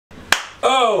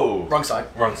Oh! Wrong side.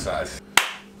 Wrong side.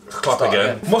 Clap Start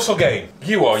again. again. Muscle gain.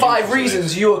 You are. 5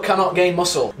 reasons you cannot gain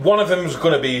muscle. One of them is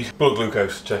going to be blood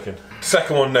glucose checking.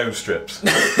 Second one, nose strips.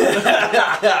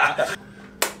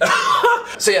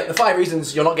 So yeah, the 5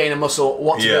 reasons you're not gaining muscle,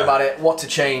 what to do about it, what to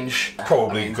change.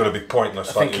 Probably going to be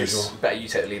pointless, I like think usual. it's better you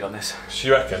take the lead on this. Do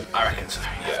you reckon? I reckon so.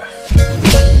 Yeah.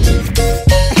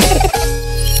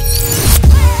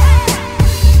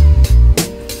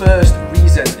 First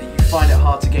reason that you find it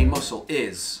hard to gain muscle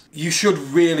is... You should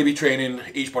really be training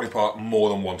each body part more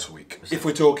than once a week. If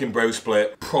we're talking bro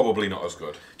split, probably not as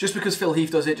good. Just because Phil Heath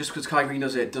does it, just because Kai Green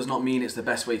does it, does not mean it's the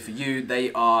best way for you.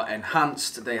 They are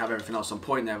enhanced, they have everything else on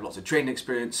point, they have lots of training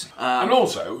experience. And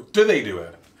also, do they do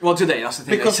it? Well, do they? That's the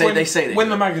thing. Because they say they when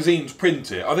do the it. magazines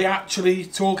print it, are they actually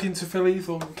talking to Phil Heath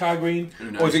or Kai Green?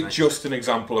 Or is it just an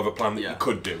example of a plan that you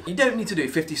could do? You don't need to do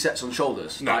 50 sets on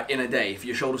shoulders No. in a day. For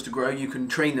your shoulders to grow, you can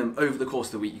train them over the course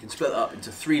of the week. You can split it up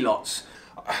into 3 lots.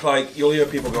 Like, you'll hear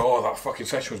people go, oh, that fucking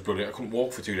session was brilliant, I couldn't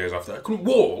walk for 2 days after. I couldn't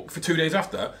walk for 2 days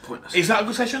after? Pointless. Is that a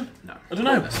good session? No. I don't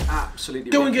know. That's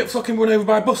absolutely Go and get fucking run over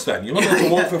by a bus then. You're not going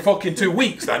to walk for fucking 2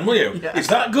 weeks then, will you? Yeah. Is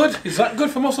that good? Is that good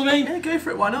for muscle gain? Yeah, go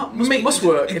for it, why not? Must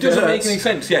work. It if doesn't make hurts. any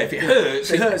sense, yeah. If it hurts,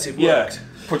 It hurts, it yeah. worked.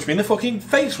 Punch me in the fucking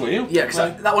face, will you? Yeah, because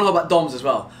that one about DOMs as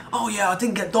well. Oh yeah, I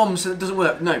didn't get DOMs, so it doesn't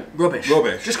work. No, rubbish.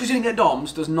 Rubbish. Just because you didn't get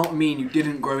DOMs does not mean you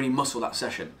didn't grow any muscle that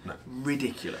session. No.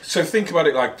 Ridiculous. So think about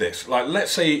it like this. Like,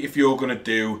 let's say if you're going to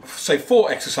do, say, 4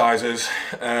 exercises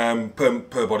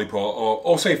per body part,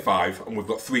 or say 5, and we've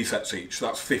got 3 sets each. So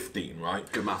that's 15, right?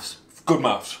 Good maths. Good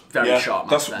maths. Very sharp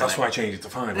maths there, That's mate. why I changed it to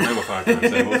 5. I know what 5 times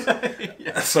tables.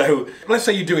 So let's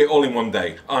say you do it all in one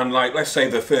day, and like let's say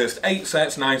the first 8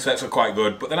 sets, 9 sets are quite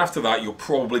good, but then after that you're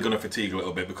probably going to fatigue a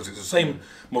little bit because it's the same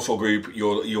muscle group.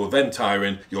 You're then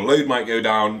tiring. Your load might go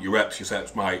down. Your reps, your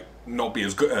sets might not be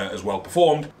as good, as well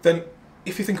performed. Then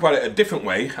if you think about it a different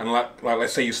way, and like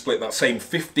let's say you split that same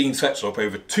 15 sets up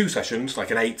over 2 sessions,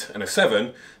 like an 8 and a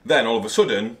 7, then all of a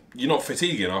sudden you're not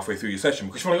fatiguing halfway through your session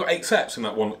because you've only got 8 sets in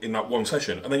that one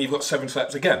session, and then you've got 7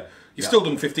 sets again. You've still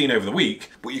done 15 over the week,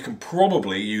 but you can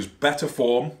probably use better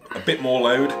form, a bit more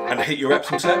load, and hit your reps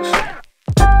and sets.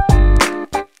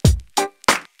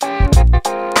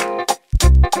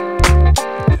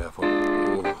 Careful.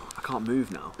 I can't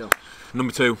move now.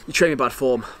 Number 2. You train in bad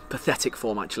form. Pathetic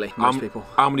form, actually, most people.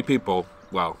 How many people?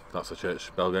 Wow, that's a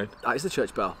church bell game. That is the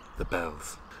church bell. The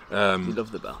bells. You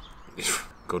love the bell.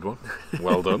 Good one.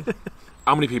 Well done.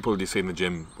 How many people do you see in the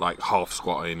gym like half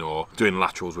squatting or doing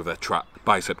laterals with their trap,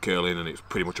 bicep curling, and it's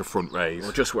pretty much a front raise?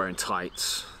 Or just wearing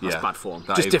tights. That's bad form.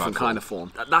 That Just is different bad kind of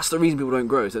form. That's the reason people don't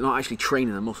grow, is they're not actually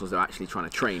training the muscles, they're actually trying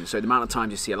to train. So the amount of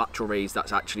times you see a lateral raise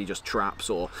that's actually just traps,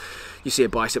 or you see a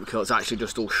bicep curl, it's actually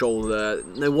just all shoulder.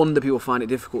 No wonder people find it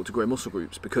difficult to grow muscle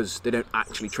groups, because they don't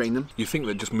actually train them. You think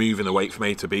that just moving the weight from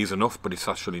A to B is enough, but it's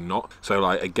actually not. So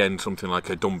like again, something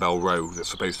like a dumbbell row that's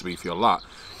supposed to be for your lat,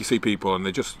 you see people and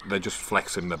they're just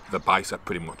flexing the bicep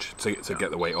pretty much to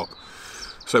get the weight up.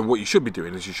 So what you should be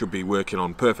doing is you should be working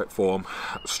on perfect form,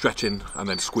 stretching and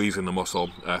then squeezing the muscle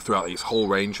throughout its whole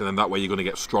range, and then that way you're going to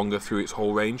get stronger through its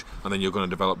whole range, and then you're going to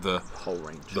develop the whole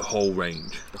range. The whole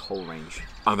range. The whole range.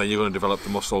 And then you're going to develop the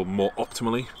muscle more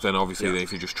optimally than obviously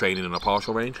if you're just training in a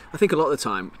partial range. I think a lot of the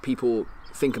time people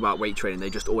think about weight training, they're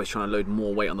just always trying to load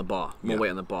more weight on the bar, weight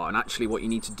on the bar. And actually what you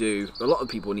need to do, a lot of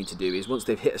people need to do, is once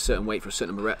they've hit a certain weight for a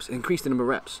certain number of reps, increase the number of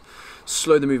reps,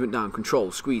 slow the movement down,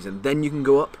 control, squeeze, and then you can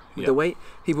go up with the weight.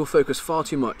 People focus far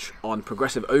too much on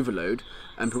progressive overload,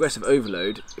 and progressive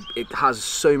overload, it has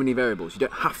so many variables. You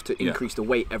don't have to increase the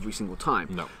weight every single time.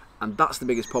 No. And that's the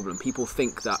biggest problem. People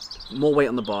think that more weight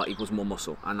on the bar equals more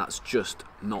muscle, and that's just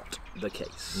not the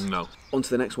case. No. On to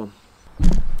the next one.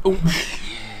 Oh.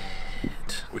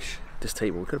 This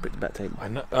table, we could have picked a better table. I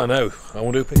know. I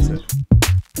wonder who picked it.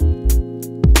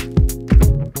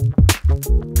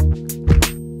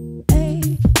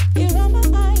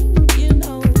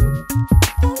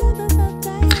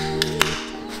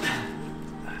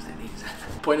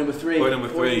 Point number 3. Point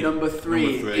number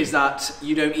three is that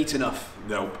you don't eat enough.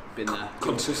 Nope. Been there.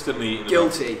 Consistently eating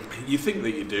Guilty. enough. You think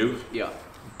that you do,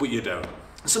 but you don't.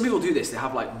 Some people do this, they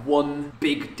have like one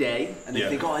big day and they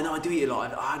think, oh, I know I do eat a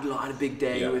lot, I had a big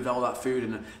day with all that food,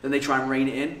 and then they try and rein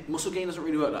it in. Muscle gain doesn't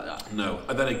really work like that. No.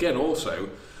 And then again also,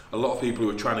 a lot of people who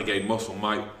are trying to gain muscle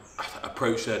might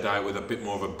approach their diet with a bit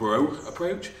more of a bro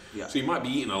approach. So you might be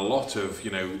eating a lot of,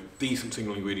 decent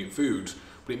single ingredient foods,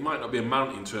 but it might not be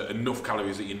amounting to enough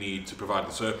calories that you need to provide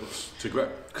the surplus to grow.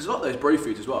 Because a lot of those bro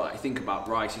foods as well, like you think about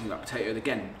rice, you think about potato,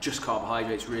 again, just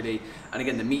carbohydrates really, and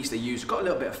again the meats they use, got a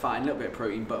little bit of fat and a little bit of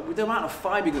protein, but with the amount of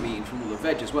fibre you're going to be eating from all the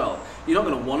veg as well, you're not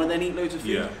going to want to then eat loads of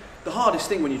food. The hardest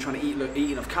thing when you're trying to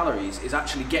eat enough calories is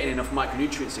actually getting enough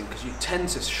micronutrients in, because you tend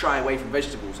to shy away from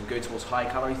vegetables and go towards high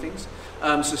calorie things.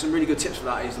 So some really good tips for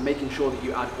that is making sure that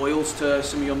you add oils to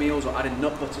some of your meals, or adding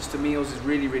nut butters to meals is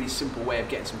really, really simple way of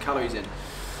getting some calories in.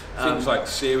 Things like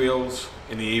cereals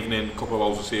in the evening, a couple of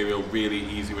bowls of cereal, really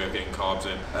easy way of getting carbs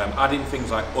in. Adding things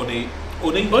like honey.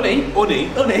 Only if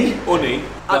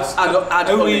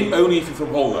you're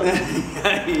from Holland.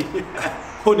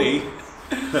 Honey,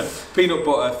 peanut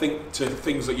butter, to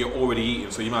things that you're already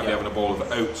eating. So you might be having a bowl of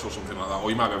oats or something like that, or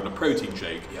you might be having a protein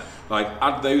shake. Like,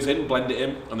 add those in, blend it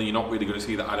in, and then you're not really going to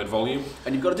see that added volume.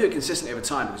 And you've got to do it consistently over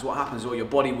time, because what happens is your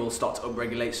body will start to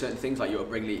upregulate certain things, like you'll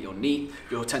upregulate your NEAT,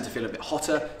 you'll tend to feel a bit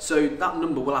hotter, so that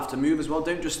number will have to move as well.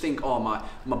 Don't just think, oh, my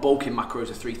bulking macros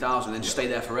are 3,000 and just stay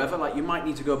there forever. Like, you might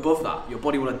need to go above that. Your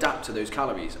body will adapt to those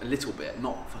calories a little bit,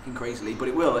 not fucking crazily, but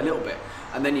it will a little bit,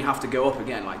 and then you have to go up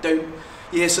again. Like, don't.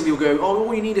 You hear some people go, oh,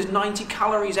 all you need is 90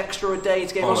 calories extra a day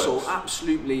to get muscle.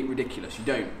 Absolutely ridiculous. You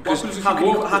don't. Because how can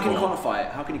you quantify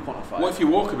it? How can you quantify it? What if you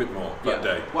walk a bit more that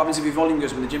day? What happens if your volume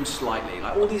goes up in the gym slightly?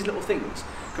 Like, all these little things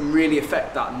can really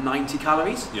affect that 90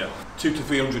 calories. Yeah, 200 to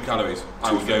 300 calories.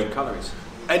 I would go. Calories.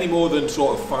 Any more than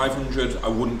sort of 500, I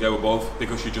wouldn't go above,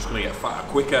 because you're just going to get fatter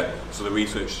quicker. So the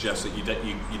research suggests that you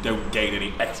don't gain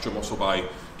any extra muscle by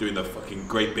doing the fucking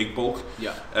great big bulk.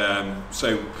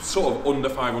 So sort of under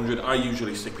 500, I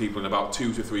usually stick people in about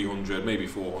 200 to 300, maybe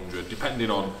 400, depending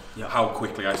on how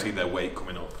quickly I see their weight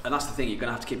coming up. And that's the thing, you're going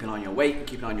to have to keep an eye on your weight and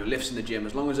keep an eye on your lifts in the gym.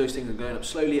 As long as those things are going up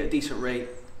slowly at a decent rate,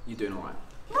 you're doing all right.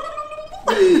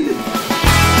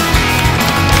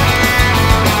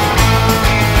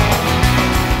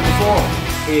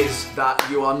 Is that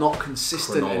you are not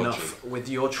consistent enough with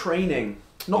your training.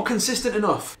 Not consistent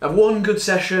enough. Have one good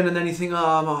session and then you think,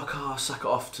 oh, I'll sack it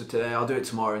off to today, I'll do it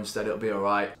tomorrow instead, it'll be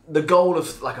alright. The goal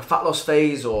of like a fat loss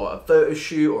phase or a photo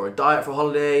shoot or a diet for a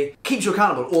holiday keeps you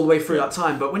accountable all the way through that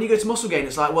time, but when you go to muscle gain,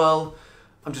 it's like, well,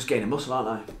 I'm just gaining muscle, aren't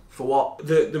I? For what?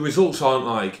 The results aren't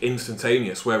like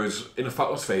instantaneous, whereas in a fat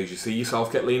loss phase you see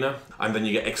yourself get leaner, and then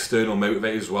you get external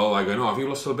motivators as well, like going, oh, have you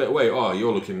lost a bit of weight? Oh,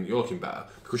 you're looking better.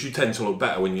 Because you tend to look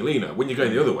better when you're leaner. When you're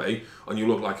going the other way and you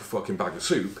look like a fucking bag of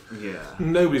soup,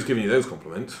 nobody's giving you those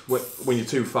compliments. When you're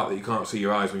too fat that you can't see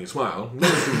your eyes when you smile,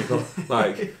 nobody's giving you compliments.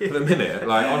 Like, at the minute,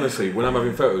 like, honestly, when I'm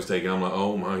having photos taken, I'm like,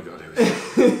 oh my god,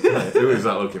 who is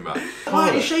that looking back? Why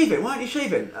aren't you shaving? Why aren't you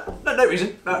shaving? No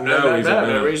reason.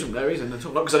 No reason.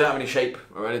 Not because I don't have any shape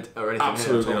or anything.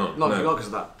 Absolutely not. Not because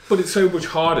of that. But it's so much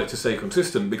harder to stay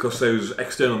consistent because those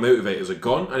external motivators are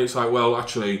gone, and it's like, well,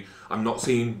 actually, I'm not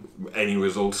seeing any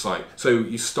results. Like, so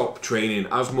you stop training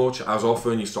as much, as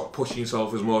often, you stop pushing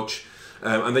yourself as much,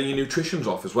 and then your nutrition's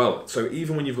off as well. So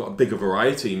even when you've got a bigger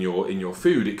variety in your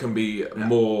food, it can be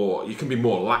more. You can be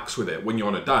more lax with it. When you're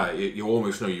on a diet, you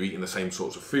almost know you're eating the same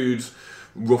sorts of foods,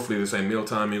 roughly the same meal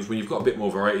timings. When you've got a bit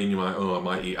more variety, and you're like, oh, I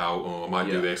might eat out, or I might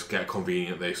do this, get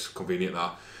convenient this, convenient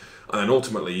that. And then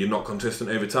ultimately, you're not consistent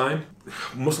over time.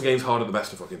 Muscle gain's hard at the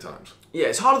best of fucking times. Yeah,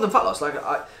 it's harder than fat loss. Like,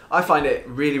 I find it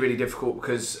really, really difficult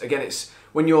because, again, it's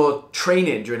when you're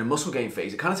training during a muscle gain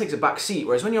phase, it kind of takes a back seat.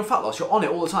 Whereas when you're fat loss, you're on it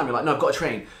all the time. You're like, no, I've got to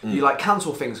train. You like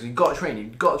cancel things because you've got to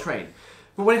train.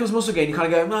 But when it comes to muscle gain, you kind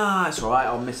of go, nah, it's all right,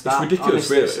 I'll miss that. It's ridiculous,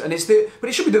 really. And but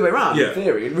it should be the other way around, in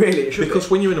theory. Really, it should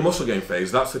Because when you're in a muscle gain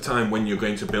phase, that's the time when you're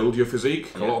going to build your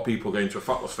physique. A lot of people go into a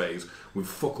fat loss phase with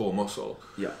fuck all muscle.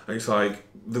 And it's like,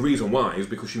 the reason why is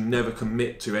because you never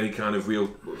commit to any kind of real,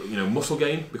 muscle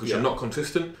gain, because you're not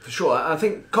consistent. For sure. And I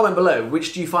think, comment below,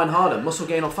 which do you find harder, muscle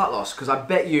gain or fat loss? Because I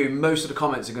bet you most of the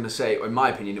comments are going to say, or in my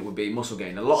opinion, it would be muscle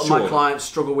gain. A lot of my clients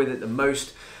struggle with it the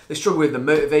most. They struggle with the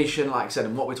motivation, like I said,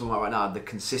 and what we're talking about right now, the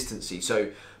consistency. So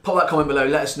pop that comment below,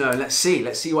 let us know, and let's see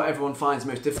what everyone finds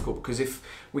most difficult, because if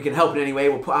we can help in any way,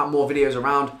 we'll put out more videos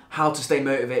around how to stay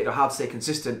motivated or how to stay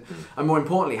consistent, and more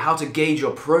importantly, how to gauge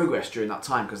your progress during that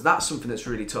time, because that's something that's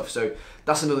really tough. So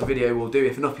that's another video we'll do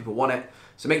if enough people want it.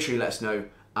 So make sure you let us know,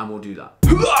 and we'll do that.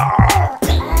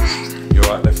 You're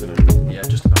right lifting it? Yeah,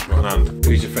 just about. One hand.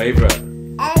 Who's your favourite?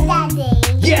 Daddy.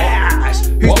 Yes!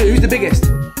 Who's the biggest?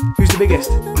 Who's the biggest?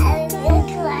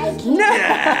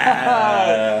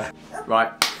 Yeah!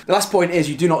 Right. The last point is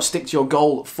you do not stick to your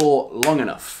goal for long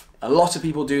enough. A lot of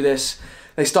people do this.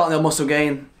 They start their muscle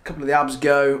gain, a couple of the abs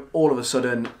go, all of a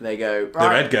sudden they go, right,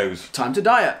 their head goes. Time to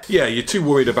diet. Yeah, you're too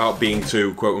worried about being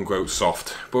too quote-unquote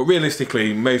soft. But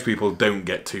realistically, most people don't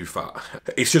get too fat.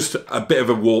 It's just a bit of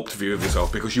a warped view of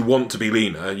yourself because you want to be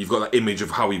leaner. You've got that image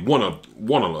of how you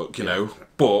wanna look, you know.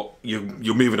 But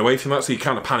you're moving away from that, so you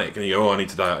kind of panic and you go, oh, I need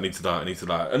to diet, I need to diet, I need to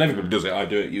diet. And everybody does it, I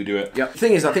do it, you do it. Yeah. The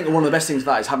thing is, I think one of the best things for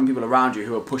that is having people around you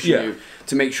who are pushing you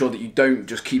to make sure that you don't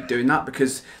just keep doing that,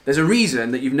 because there's a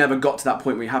reason that you've never got to that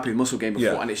point where you're happy with muscle gain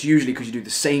before, and it's usually because you do the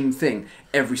same thing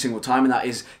every single time, and that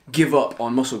is give up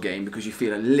on muscle gain because you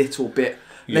feel a little bit.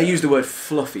 They use the word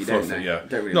fluffy, don't they? Yeah.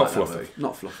 Don't really Not like fluffy. That word.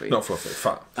 Not fluffy. Not fluffy.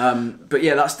 Fat. But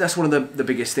yeah, that's one of the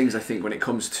biggest things I think when it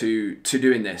comes to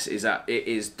doing this, is that it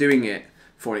is doing it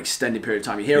for an extended period of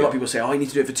time. You hear a lot of people say, "Oh, you need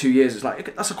to do it for 2 years." It's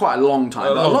like that's quite a long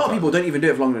time. But a lot of people don't even do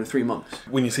it for longer than 3 months.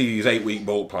 When you see these 8-week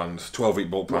bulk plans,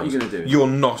 12-week bulk plans, What are you going to do? You're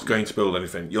not going to build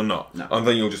anything. You're not. No. And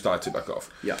then you'll just start to back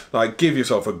off. Yeah. Like, give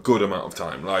yourself a good amount of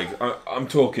time. Like, I'm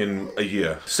talking a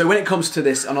year. So when it comes to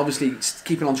this, and obviously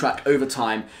keeping on track over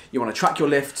time, you want to track your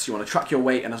lifts, you want to track your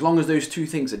weight, and as long as those two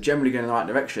things are generally going in the right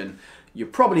direction, you're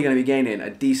probably going to be gaining a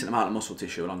decent amount of muscle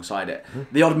tissue alongside it.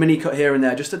 The odd mini cut here and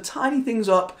there, just to tidy things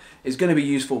up, is going to be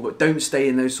useful, but don't stay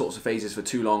in those sorts of phases for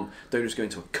too long. Don't just go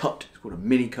into a cut. It's called a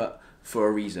mini cut for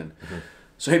a reason.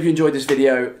 So I hope you enjoyed this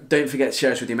video. Don't forget to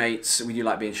share this with your mates. We do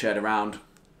like being shared around.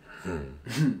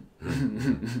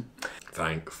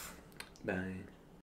 Thanks. Bye.